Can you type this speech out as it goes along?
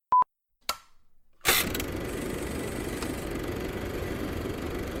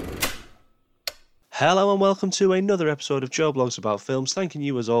Hello and welcome to another episode of Joe Blogs About Films. Thanking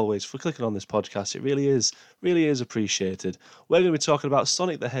you as always for clicking on this podcast. It really is appreciated. We're going to be talking about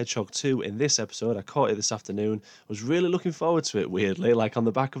Sonic the Hedgehog 2 in this episode. I caught it this afternoon. Was really looking forward to it, weirdly, like on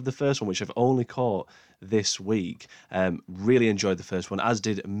the back of the first one, which I've only caught this week. Really enjoyed the first one, as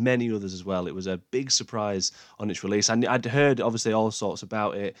did many others as well. It was a big surprise on its release. I'd heard obviously all sorts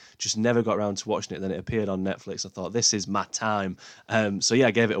about it, just never got around to watching it. Then it appeared on Netflix. I thought, this is my time. So yeah,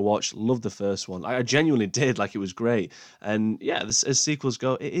 I gave it a watch. Loved the first one. I genuinely did. Like, it was great. And yeah, as sequels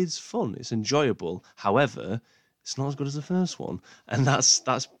go, it is fun. It's enjoyable. However, it's not as good as the first one, and that's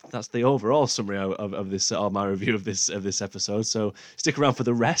the overall summary of this, or my review of this episode. So stick around for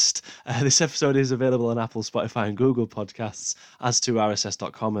the rest. This episode is available on Apple, Spotify, and Google Podcasts, as to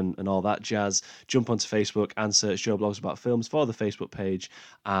RSS.com and all that jazz. Jump onto Facebook and search Joe Blogs About Films for the Facebook page.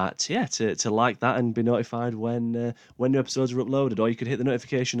 To like that and be notified when new episodes are uploaded, or you could hit the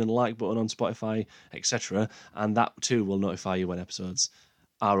notification and like button on Spotify, etc., and that too will notify you when episodes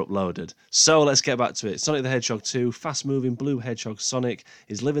are uploaded. So let's get back to it. Sonic the Hedgehog 2, fast-moving blue hedgehog Sonic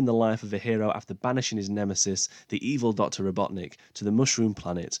is living the life of a hero after banishing his nemesis, the evil Dr. Robotnik, to the Mushroom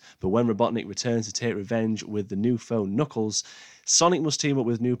Planet. But when Robotnik returns to take revenge with the new foe Knuckles, Sonic must team up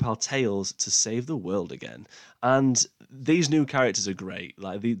with new pal Tails to save the world again. And these new characters are great.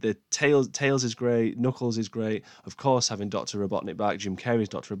 Like the Tails is great, Knuckles is great. Of course, having Dr. Robotnik back, Jim Carrey's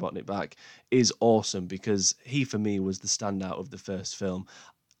Dr. Robotnik back, is awesome because he, for me, was the standout of the first film.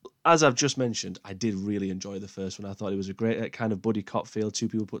 As I've just mentioned, I did really enjoy the first one. I thought it was a great kind of buddy cop feel, two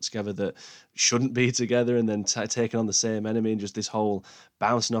people put together that shouldn't be together and then taking on the same enemy, and just this whole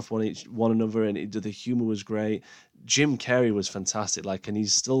bouncing off one another, and the humour was great. Jim Carrey was fantastic, and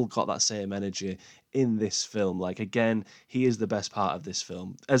he's still got that same energy in this film. Again, he is the best part of this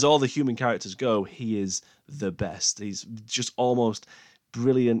film. As all the human characters go, he is the best. He's just almost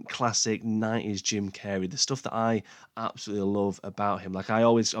brilliant classic 90s Jim Carrey, the stuff that I absolutely love about him.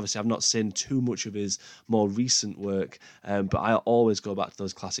 I've not seen too much of his more recent work, but I always go back to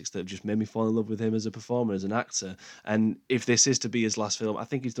those classics that have just made me fall in love with him as a performer, as an actor. And if this is to be his last film, I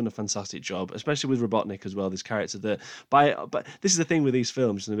think he's done a fantastic job, especially with Robotnik as well, this character but this is the thing with these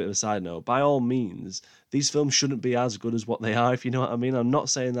films, and a bit of a side note, by all means, these films shouldn't be as good as what they are, if you know what I mean. I'm not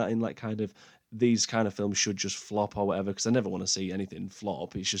saying that in these kind of films should just flop or whatever, because I never want to see anything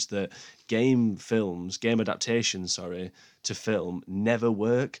flop. It's just that game adaptations, to film never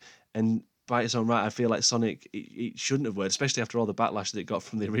work. And by its own right, I feel like Sonic, it shouldn't have worked, especially after all the backlash that it got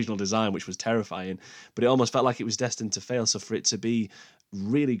from the original design, which was terrifying. But it almost felt like it was destined to fail. So for it to be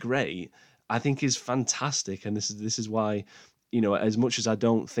really great, I think is fantastic. And this is why, as much as I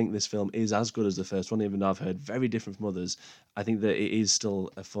don't think this film is as good as the first one, even though I've heard very different from others, I think that it is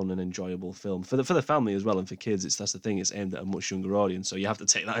still a fun and enjoyable film for the family as well, and for kids. That's the thing; it's aimed at a much younger audience, so you have to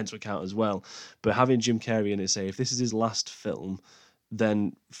take that into account as well. But having Jim Carrey in it, say if this is his last film,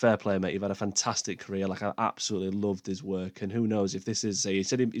 then fair play, mate. You've had a fantastic career. I absolutely loved his work. And who knows if this is, he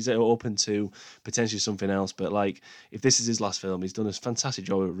said he's open to potentially something else. But if this is his last film, he's done a fantastic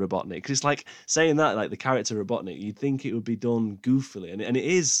job with Robotnik. Because it's saying that, the character Robotnik, you'd think it would be done goofily. And it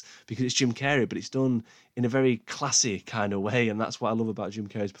is, because it's Jim Carrey, but it's done in a very classy kind of way. And that's what I love about Jim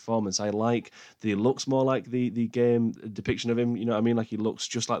Carrey's performance. I like that he looks more like the game depiction of him. You know what I mean? He looks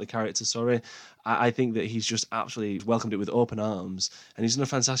just like the character, I think that he's just absolutely welcomed it with open arms, and he's done a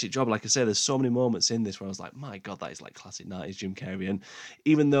fantastic job. Like I say, there's so many moments in this where I was like, my God, that is classic 90s Jim Carrey. And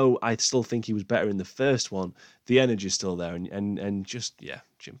even though I still think he was better in the first one, the energy's still there. And just, yeah,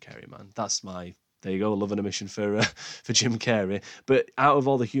 Jim Carrey, man. That's there you go, love and a mission for Jim Carrey. But out of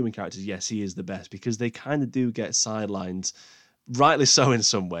all the human characters, yes, he is the best, because they kind of do get sidelined, rightly so in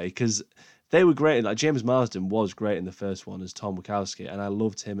some way, because they were great. James Marsden was great in the first one as Tom Wachowski, and I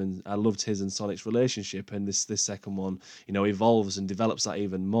loved him, and I loved his and Sonic's relationship. And this second one, evolves and develops that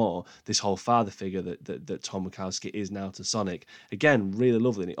even more. This whole father figure that Tom Wachowski is now to Sonic, again, really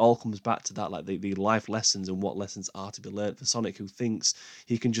lovely. And it all comes back to that, the life lessons and what lessons are to be learned for Sonic, who thinks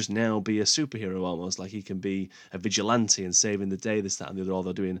he can just now be a superhero almost, he can be a vigilante and saving the day, this, that, and the other.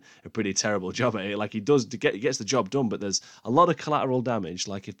 Although doing a pretty terrible job at it, he gets the job done, but there's a lot of collateral damage.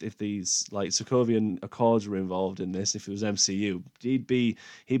 If these Sokovian Accords were involved in this, if it was MCU, he'd be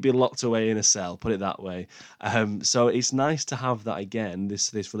locked away in a cell, put it that way. So it's nice to have that again,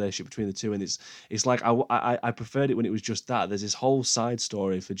 this relationship between the two, and it's I preferred it when it was just that. There's this whole side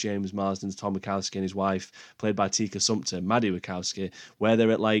story for James Marsden's Tom Wachowski and his wife, played by Tika Sumpter, Maddie Wachowski, where they're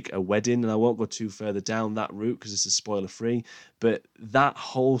at a wedding, and I won't go too further down that route because this is spoiler free. But that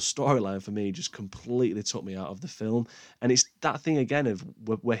whole storyline for me just completely took me out of the film. And it's that thing again of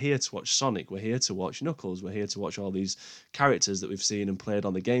we're here to watch Sonic, we're here to watch Knuckles, we're here to watch all these characters that we've seen and played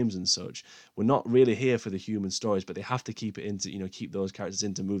on the games and such. We're not really here for the human stories, but they have to keep it into, keep those characters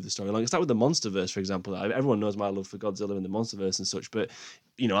in to move the story along. It's like with the MonsterVerse, for example. Everyone knows my love for Godzilla and the MonsterVerse and such, but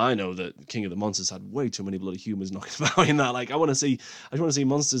I know that King of the Monsters had way too many bloody humans knocking about in that. Like, I just want to see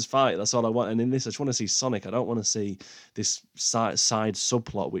monsters fight. That's all I want. And in this, I just want to see Sonic. I don't want to see this side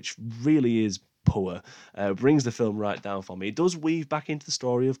subplot, which really is poor. Brings the film right down for me. It does weave back into the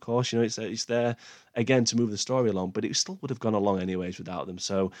story, of course. It's there again to move the story along, but it still would have gone along anyways without them.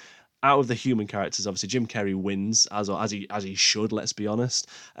 So, out of the human characters, obviously Jim Carrey wins as he should. Let's be honest.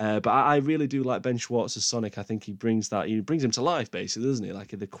 But I really do like Ben Schwartz as Sonic. I think he brings him to life, basically, doesn't he? Like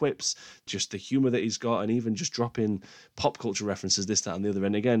the quips, just the humor that he's got, and even just dropping pop culture references, this, that, and the other.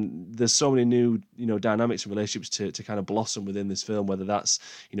 And again, there's so many new dynamics and relationships to kind of blossom within this film. Whether that's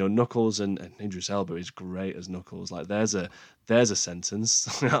Knuckles and Idris Elba is great as Knuckles. Like there's a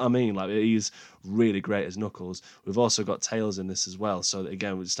sentence. You know what I mean? Like he's really great as Knuckles. We've also got Tails in this as well. So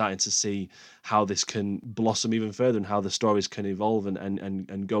again, we're starting to see how this can blossom even further and how the stories can evolve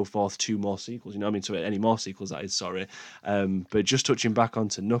and go forth to more sequels. To any more sequels, that is, sorry. But just touching back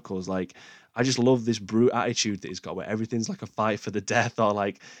onto Knuckles, like I just love this brute attitude that he's got where everything's like a fight for the death or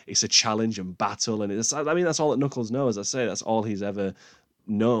like it's a challenge and battle. And that's all that Knuckles knows. I say that's all he's ever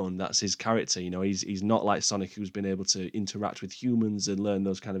known. That's his character. He's not like Sonic, who's been able to interact with humans and learn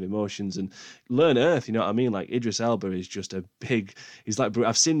those kind of emotions and learn Earth. You know what I mean? Like Idris Elba is just he's like,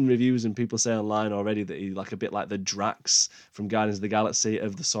 I've seen reviews and people say online already that he's like a bit like the Drax from Guardians of the Galaxy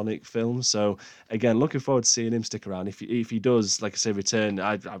of the Sonic films. So again, looking forward to seeing him stick around. If he does, like I say, return,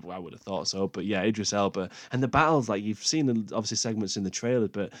 I would have thought so. But yeah, Idris Elba and the battles, like you've seen obviously segments in the trailer,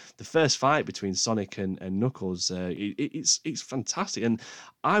 but the first fight between Sonic and Knuckles, it's fantastic. And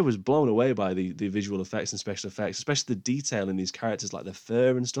I was blown away by the visual effects and special effects, especially the detail in these characters, like the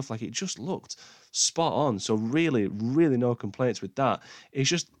fur and stuff. Like it just looked spot on. So really, really no complaints with that. It's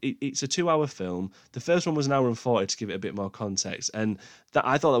just it's a 2-hour film. The first one was an hour and 40 to give it a bit more context, and that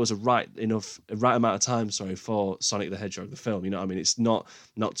I thought that was a right amount of time. Sorry, for Sonic the Hedgehog the film. You know what I mean? It's not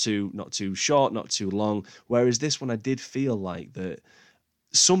too short, not too long. Whereas this one, I did feel like that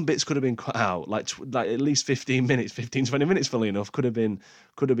some bits could have been cut out, like at least 20 minutes, funnily enough, could have been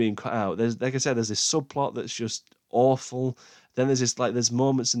cut out. There's, like I said, there's this subplot that's just awful. Then there's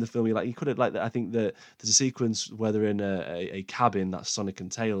moments in the film you could have, like, I think that there's a sequence where they're in a cabin, that's Sonic and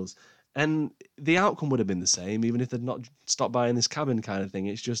Tails, and the outcome would have been the same even if they'd not stopped by in this cabin kind of thing.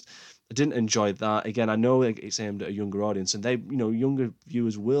 It's just, I didn't enjoy that. Again, I know it's aimed at a younger audience, and younger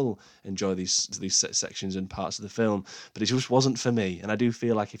viewers will enjoy these sections and parts of the film, but it just wasn't for me. And I do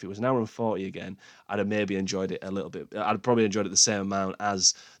feel like if it was an hour and 40 again, I'd have maybe enjoyed it a little bit. I'd probably enjoyed it the same amount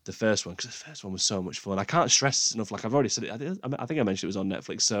as the first one, because the first one was so much fun. I can't stress enough, like I've already said it, I think I mentioned it was on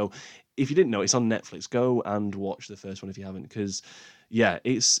Netflix, so if you didn't know, it's on Netflix. Go and watch the first one if you haven't, because yeah,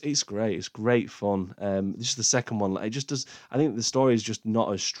 it's great. It's great fun. This is the second one. It just does. I think the story is just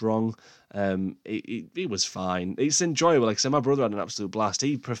not as strong. It was fine. It's enjoyable. Like I said, my brother had an absolute blast.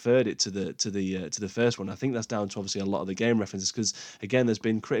 He preferred it to the first one. I think that's down to obviously a lot of the game references, because again, there's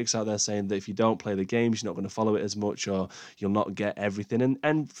been critics out there saying that if you don't play the games, you're not going to follow it as much, or you'll not get everything.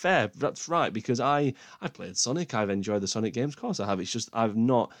 And fair, that's right, because I've played Sonic. I've enjoyed the Sonic games. Of course, I have. It's just I've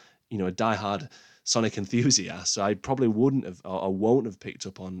not a diehard Sonic enthusiast, so I probably wouldn't have or won't have picked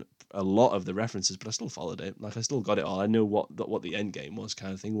up on a lot of the references, but I still followed it. Like I still got it all. I knew what the end game was,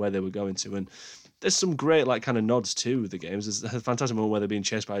 kind of thing, where they were going to, and there's some great like kind of nods to the games. There's a fantastic moment where they're being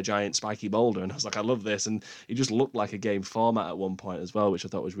chased by a giant spiky boulder, and I was like, I love this, and it just looked like a game format at one point as well, which I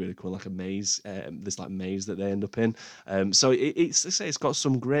thought was really cool, like a maze, this like maze that they end up in. So it's got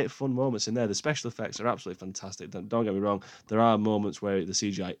some great fun moments in there. The special effects are absolutely fantastic. Don't get me wrong, there are moments where the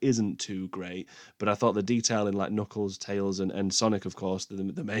CGI isn't too great, but I thought the detail in like Knuckles, Tails, and Sonic, of course,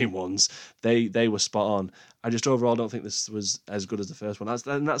 the main ones, they were spot on. I just overall don't think this was as good as the first one.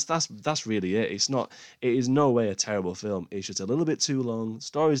 That's really it. It is no way a terrible film. It's just a little bit too long. The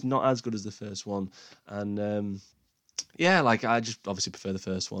story's not as good as the first one, and yeah, like I just obviously prefer the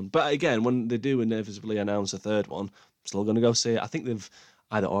first one. But again, when they do inevitably announce a third one, I'm still going to go see it. I think they've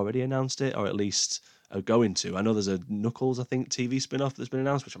either already announced it or at least are going to. I know there's a Knuckles, I think, TV spin-off that's been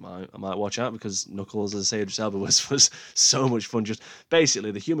announced, which I might watch out, because Knuckles, as I say, Idris Elba was so much fun. Just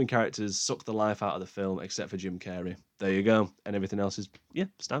basically the human characters suck the life out of the film except for Jim Carrey. There you go. And everything else is, yeah,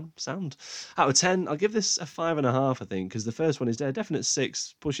 sound. Out of 10, I'll give this a 5.5, I think, because the first one is there, definite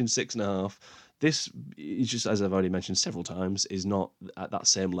 6, pushing 6.5. This is just, as I've already mentioned several times, is not at that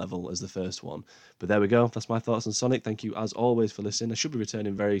same level as the first one. But there we go. That's my thoughts on Sonic. Thank you, as always, for listening. I should be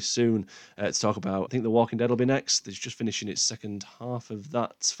returning very soon to talk about, I think The Walking Dead will be next. It's just finishing its second half of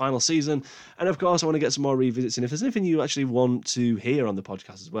that final season. And of course, I want to get some more revisits. And if there's anything you actually want to hear on the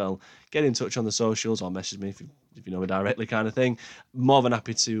podcast as well, get in touch on the socials or message me if you know me directly, kind of thing. More than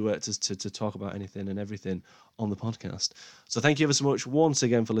happy to talk about anything and everything on the podcast. So thank you ever so much once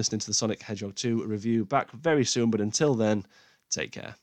again for listening to the Sonic Hedgehog 2 review. Back very soon, but until then, take care.